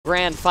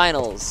Grand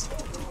Finals.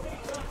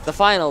 The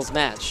finals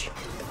match.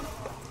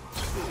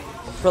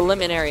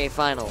 Preliminary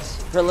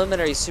finals.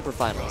 Preliminary super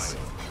finals.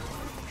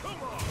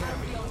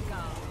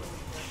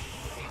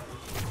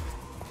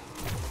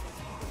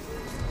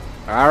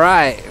 All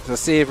right,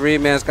 let's see if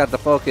Readman's got the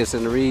focus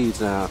in the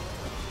reads now.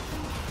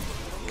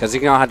 Because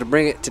he's going to have to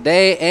bring it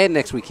today and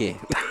next weekend.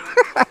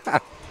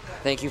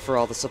 Thank you for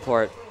all the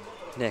support,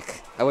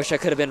 Nick. I wish I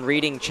could have been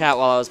reading chat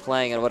while I was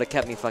playing and it would have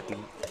kept me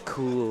fucking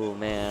cool,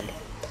 man.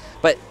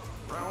 But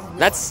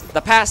that's, the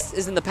past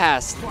is in the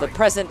past. The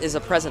present is a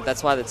present.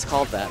 That's why it's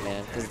called that,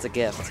 man, because it's a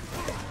gift.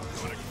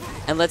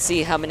 And let's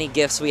see how many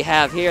gifts we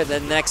have here in the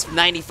next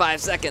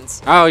 95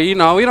 seconds. Oh, you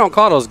know, we don't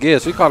call those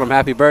gifts. We call them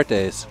happy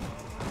birthdays.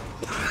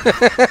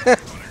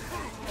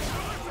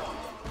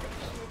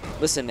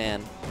 Listen,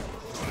 man.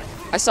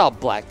 I saw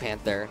Black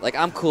Panther. Like,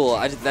 I'm cool.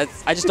 I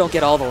just don't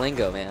get all the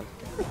lingo, man.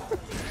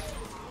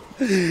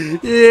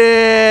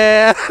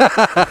 Yeah.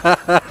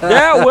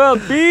 There will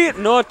be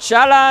no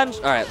challenge.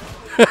 All right.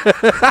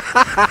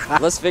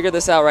 Let's figure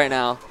this out right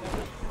now.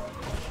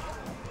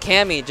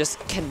 Cammy just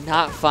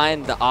cannot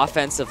find the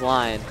offensive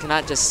line.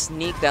 Cannot just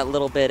sneak that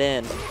little bit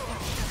in.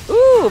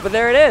 Ooh, but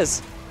there it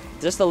is.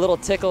 Just a little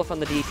tickle from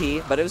the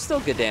DP, but it was still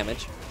good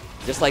damage.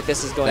 Just like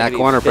this is going to be that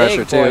corner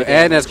pressure too,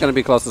 and it's going to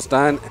be close to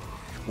stun.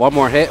 One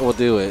more hit will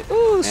do it.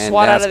 Ooh,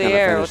 swat out of the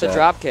air with a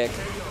drop kick.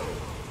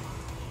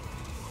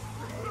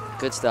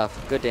 Good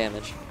stuff. Good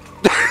damage.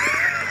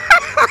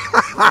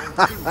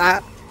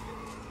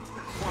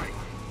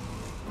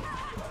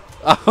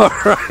 All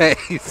right,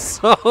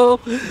 so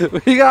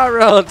we got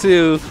round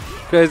 2,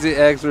 Crazy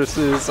X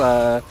versus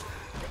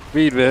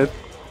Readman.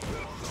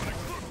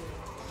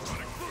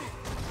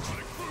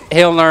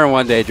 He'll learn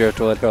one day,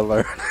 Driftwood. He'll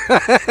learn.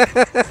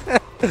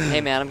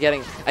 Hey man,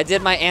 I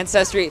did my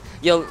ancestry.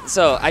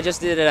 So I just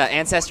did an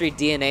ancestry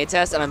DNA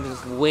test, and I'm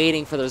just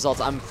waiting for the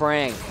results. I'm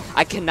praying.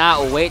 I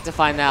cannot wait to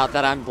find out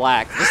that I'm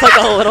black, just like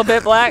a little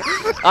bit black.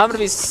 I'm gonna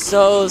be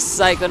so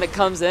psyched when it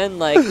comes in.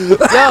 Like,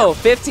 yo,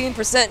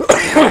 15%.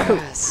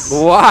 Yes.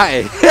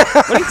 Why?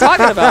 What are you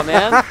talking about,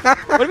 man?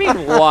 What do you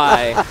mean,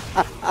 why?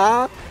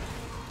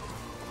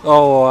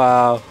 Oh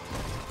wow.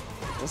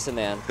 Listen,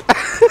 man.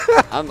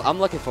 I'm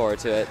looking forward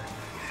to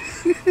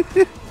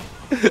it.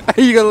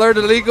 Are you gonna learn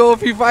the lingo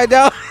if you find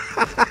out?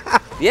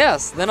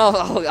 Yes, then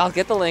I'll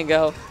get the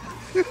lingo.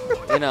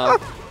 You know,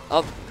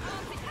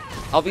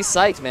 I'll be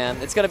psyched, man.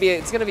 It's gonna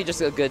be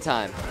just a good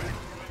time.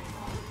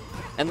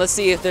 And let's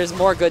see if there's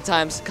more good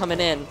times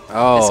coming in.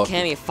 Oh, as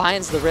Cammy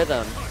finds the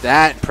rhythm.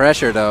 That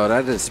pressure though,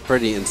 that is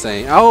pretty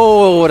insane.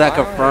 Oh, that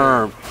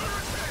confirm.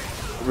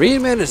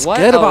 Readman is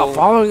good about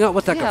following up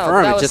with that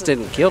confirm. It just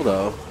didn't kill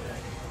though.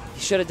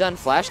 Should have done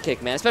flash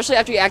kick, man. Especially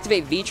after you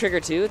activate V trigger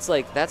 2. It's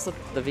like that's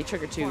the V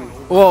trigger 2.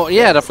 Well,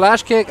 yeah, the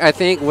flash kick. I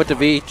think with the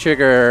V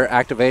trigger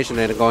activation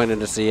and going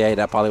into CA,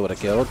 that probably would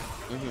have killed.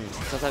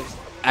 Sometimes.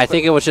 I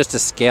think it was just the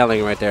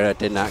scaling right there that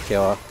did not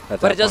kill.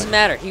 But it doesn't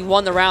matter. He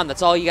won the round.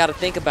 That's all you got to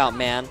think about,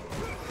 man.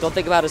 Don't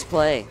think about his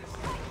play.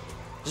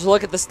 Just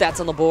look at the stats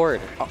on the board.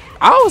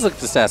 I always look at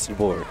the stats on the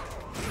board.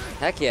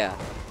 Heck yeah.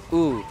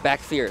 Ooh, back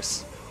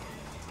fierce.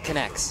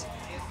 Connects.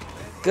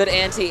 Good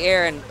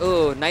anti-air and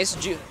ooh, nice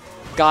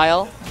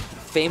Guile,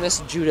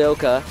 famous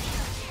judoka,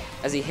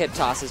 as he hip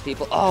tosses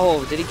people.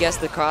 Oh, did he guess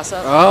the cross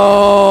up?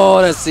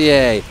 Oh, that's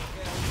CA.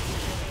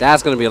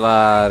 That's going to be a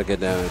lot of good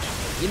damage.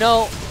 You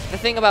know, the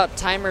thing about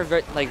timer,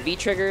 like V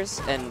triggers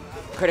and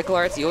critical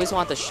arts, you always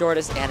want the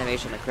shortest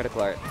animation of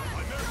critical art.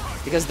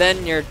 Because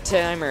then your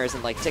timer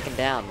isn't like ticking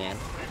down, man.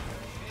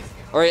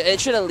 Or it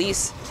should at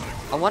least,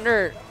 I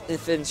wonder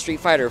if in Street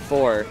Fighter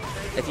 4,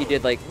 if you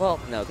did like, well,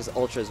 no, because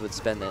Ultras would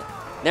spend it.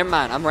 Never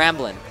mind, I'm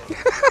rambling.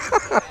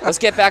 Let's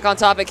get back on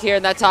topic here,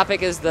 and that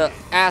topic is the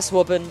ass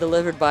whooping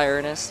delivered by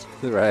Ernest.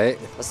 Right.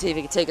 Let's see if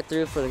he can take it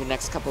through for the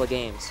next couple of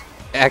games.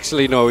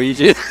 Actually,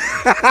 Norwegian.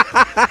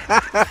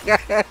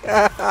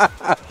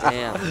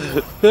 Damn.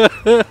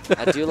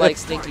 I do like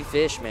stinky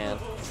fish, man.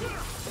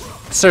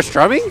 Sir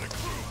Strumming?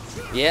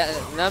 Yeah,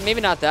 no,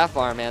 maybe not that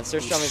far, man. Sir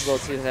Strumming's a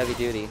little too heavy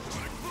duty.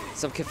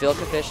 Some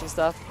Kafilka fish and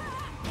stuff.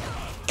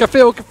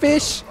 Kafilka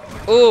fish?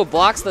 Ooh,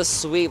 blocks the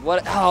sweep.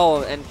 What?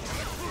 Oh, and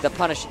the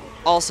punish,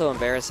 also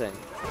embarrassing.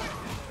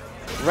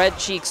 Red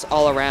cheeks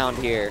all around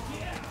here.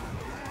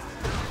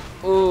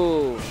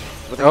 Ooh.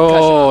 With a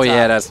oh,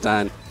 yeah, that's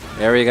done.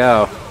 There we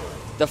go.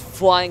 The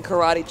flying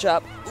karate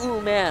chop. Ooh,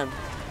 man.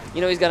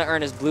 You know he's going to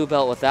earn his blue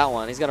belt with that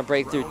one. He's going to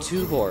break through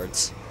 2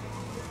 boards.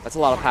 That's a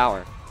lot of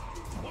power.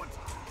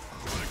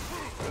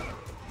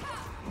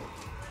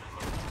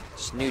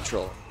 Just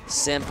neutral.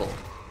 Simple.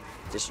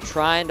 Just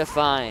trying to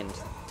find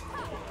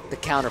the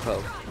counter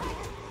poke.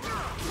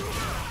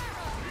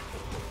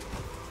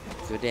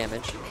 Good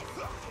damage.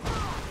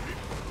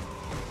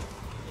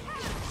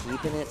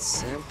 Keeping it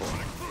simple.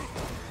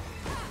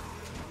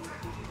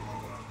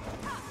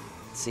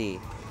 Let's see.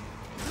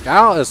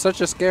 Guile is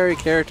such a scary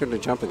character to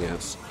jump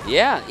against.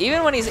 Yeah,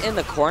 even when he's in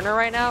the corner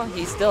right now,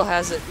 he still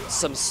has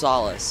some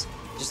solace.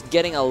 Just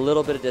getting a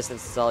little bit of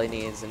distance is all he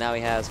needs, and now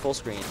he has full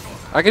screen.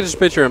 I can just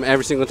picture him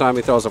every single time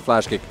he throws a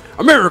flash kick.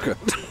 America!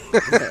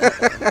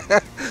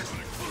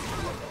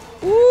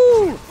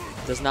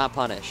 does not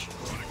punish.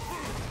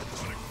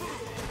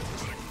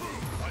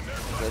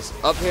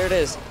 Up here it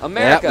is.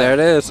 America. Yep, there it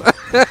is.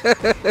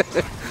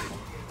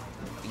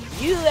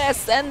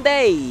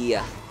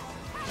 USA.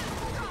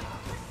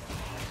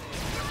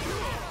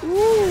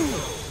 Woo.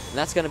 And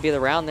that's going to be the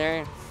round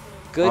there.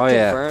 Good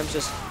confirms.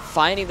 Just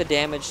finding the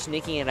damage,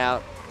 sneaking it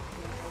out,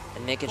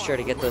 and making sure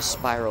to get those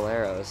spiral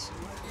arrows.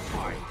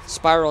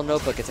 Spiral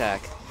notebook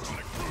attack.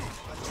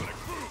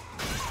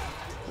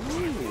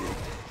 Ooh.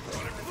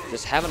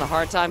 Just having a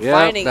hard time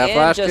finding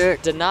in,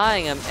 just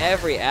denying him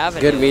every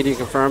avenue. Good meaty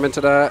confirm into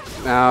that.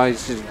 Now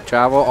he's to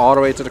travel all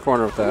the way to the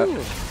corner with that.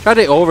 Ooh. Tried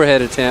the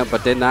overhead attempt,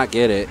 but did not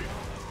get it.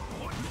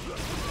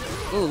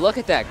 Ooh, look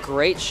at that.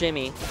 Great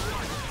shimmy.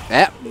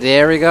 Yep,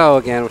 there we go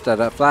again with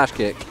that flash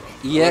kick.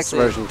 EX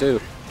version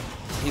too.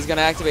 He's going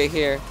to activate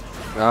here.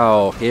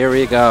 Oh, here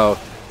we go.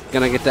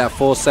 Gonna get that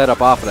full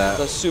setup off of that.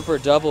 The super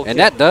double and kick.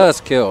 That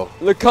does kill.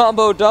 The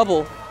combo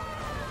double.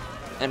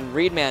 And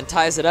Readman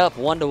ties it up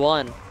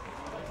 1-1.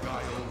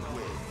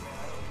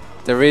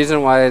 The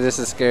reason why this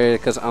is scary is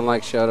because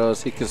unlike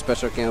Shadows, he can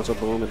special cancel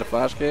boom into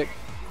flash kick.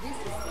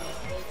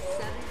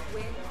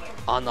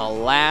 On the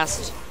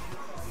last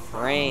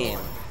frame.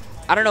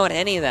 I don't know what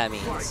any of that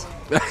means.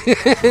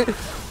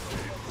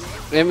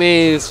 It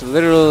means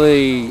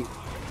literally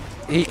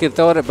he can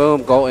throw it at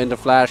boom, go into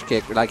flash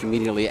kick like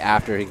immediately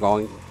after he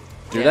going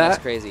through that.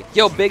 That's crazy.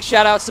 Yo, big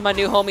shout outs to my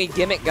new homie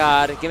Gimmick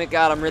God. Gimmick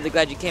God, I'm really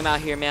glad you came out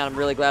here, man. I'm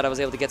really glad I was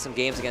able to get some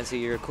games against you.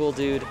 You're a cool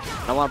dude.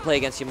 And I want to play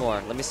against you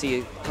more. Let me see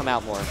you come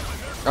out more.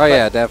 Oh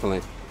yeah,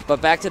 definitely. But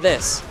back to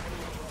this.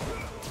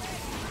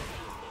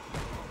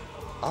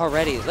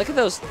 Already, look at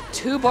those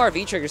 2-bar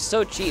V-triggers,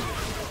 so cheap.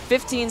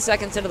 15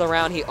 seconds into the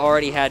round, he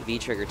already had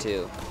V-trigger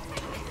 2.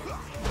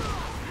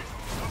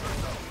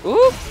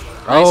 Ooh!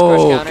 Nice crush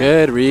counter.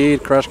 Good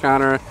read, crush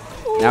counter.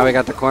 Ooh. Now we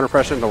got the corner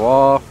pressure in the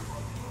wall.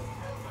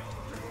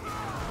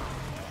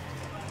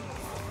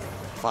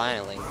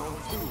 Finally,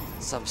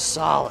 some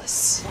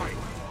solace.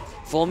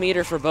 Full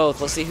meter for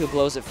both. Let's see who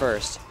blows it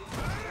first.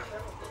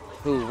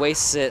 Who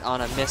wastes it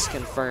on a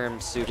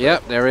misconfirmed super.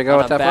 Yep, there we go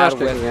with that flash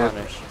kick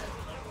again.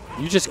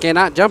 You just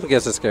cannot jump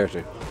against this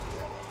character.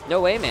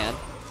 No way, man.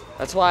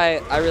 That's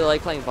why I really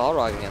like playing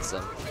Balrog against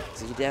him.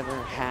 So you never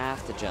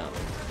have to jump.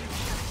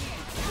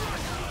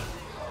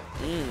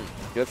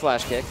 Good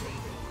flash kick.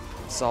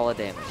 Solid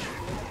damage.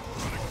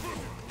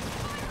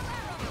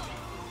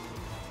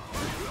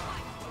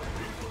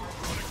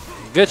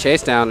 Good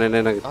chase down and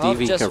then a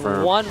DV just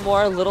confirm. One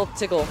more little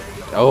tickle.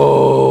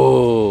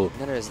 Oh.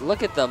 There it is.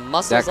 Look at the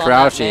muscles on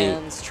that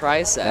man's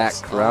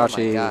triceps. That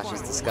crouchy. Oh my gosh,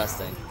 it's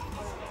disgusting.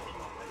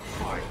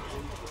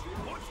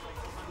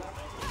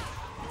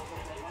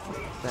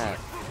 That.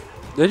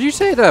 Did you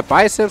say the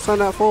biceps on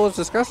that fool is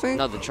disgusting?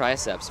 No, the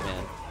triceps,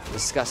 man.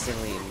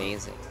 Disgustingly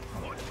amazing.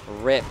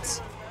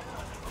 Ripped.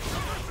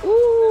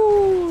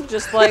 Ooh,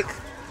 just like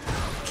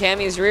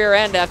Cammy's rear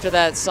end after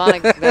that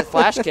Sonic, that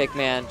flash kick,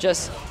 man.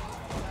 Just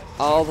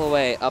all the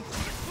way up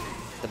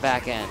the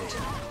back end.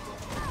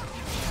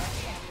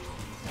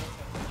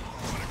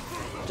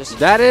 Just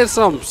that is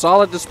some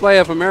solid display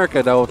of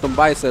America, though, with them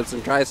biceps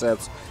and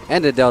triceps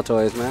and the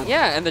deltoids, man.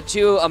 Yeah, and the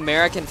 2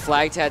 American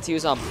flag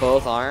tattoos on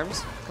both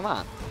arms. Come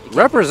on.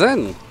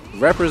 Representing.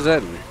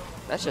 Representing.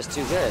 That's just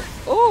too good.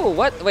 Oh,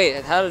 what?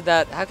 Wait, how did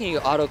that? How can you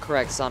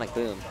auto-correct Sonic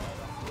Boom?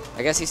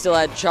 I guess he still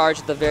had charge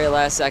at the very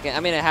last second. I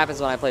mean, it happens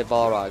when I play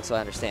Balrog, so I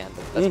understand.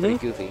 But that's pretty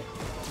goofy.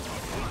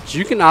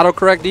 You can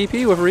auto-correct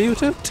DP with Ryu,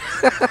 too?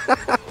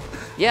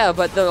 Yeah,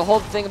 but the whole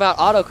thing about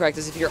autocorrect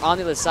is if you're on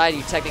the other side,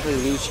 you technically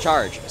lose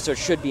charge, so it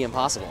should be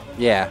impossible.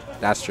 Yeah,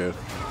 that's true.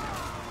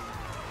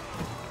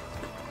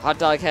 Hot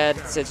Dog Head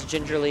sits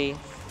gingerly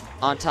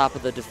on top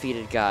of the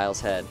defeated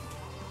Guile's head.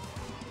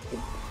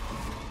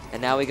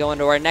 And now we go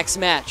into our next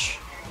match.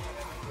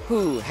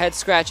 Who? Head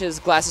scratches,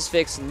 glasses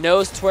fixed,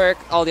 nose twerk.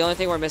 Oh, the only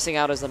thing we're missing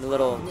out is a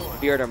little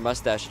beard or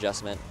mustache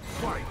adjustment.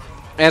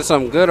 And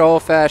some good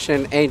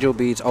old-fashioned Angel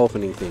Beats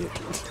opening theme.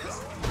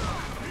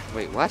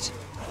 Wait, what?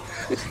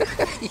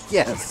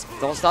 Yes.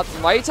 Don't stop.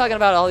 Why are you talking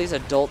about all these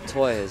adult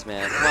toys,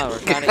 man? Come on, we're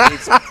trying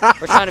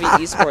to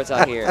be esports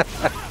out here.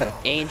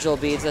 Angel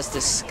Beats, that's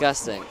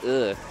disgusting.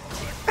 Ugh.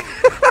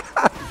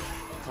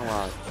 Come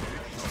on.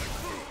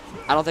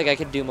 I don't think I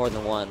could do more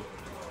than one.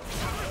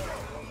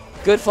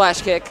 Good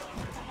flash kick.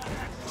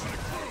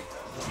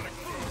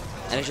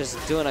 And it's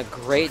just doing a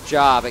great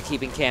job at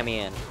keeping Cammy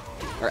in.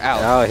 Or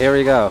out. Oh, here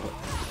we go.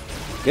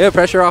 Good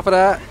pressure off of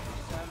that.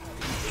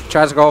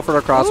 Tries to go for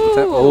the cross.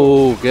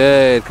 Oh,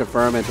 good.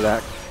 Confirm into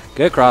that.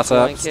 Good cross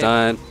up.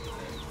 Stun.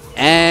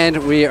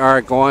 And we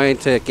are going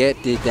to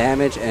get the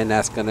damage, and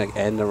that's going to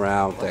end the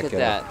round. Look at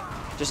that.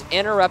 Just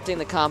interrupting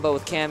the combo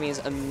with Cammy's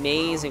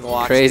amazing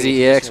walk.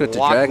 Crazy EX with the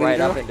dragon.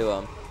 Right up into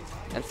him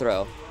and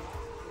throw.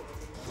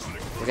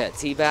 Look at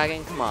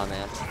teabagging. Come on,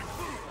 man.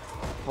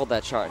 Hold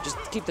that charge. Just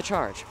keep the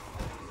charge.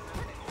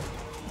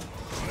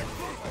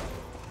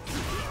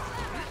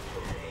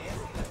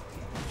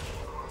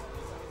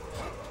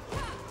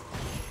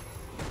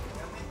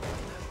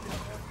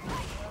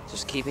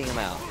 Just keeping him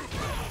out.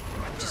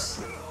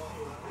 Just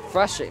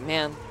frustrating,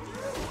 man.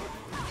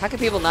 How can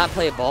people not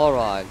play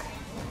Balrog?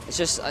 It's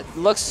just it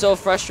looks so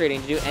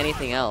frustrating to do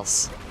anything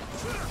else.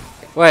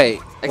 Wait,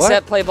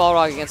 except play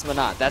Balrog against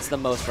Monat. That's the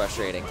most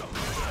frustrating.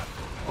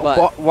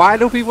 But why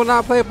do people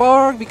not play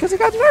Balrog? Because he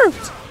got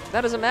nerfed.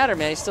 That doesn't matter,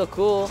 man. He's still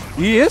cool.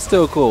 He is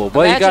still cool,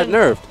 but he got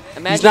nerfed.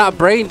 He's not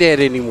brain dead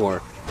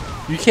anymore.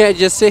 You can't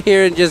just sit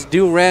here and just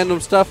do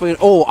random stuff and,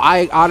 oh,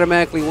 I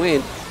automatically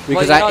win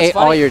because I ate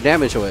all your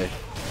damage away.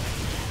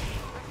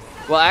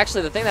 Well,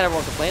 actually, the thing that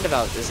everyone complained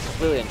about is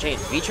completely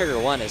unchanged. V-Trigger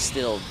 1 is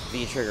still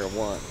V-Trigger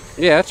 1.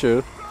 Yeah,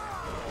 true.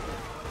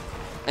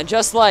 And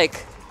just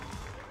like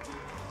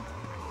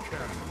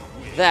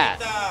that,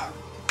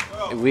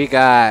 we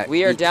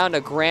are down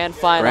to Grand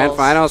Finals. Grand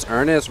Finals,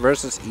 Ernest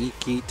versus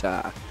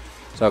Ikita.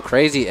 So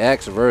Crazy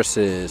X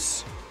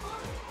versus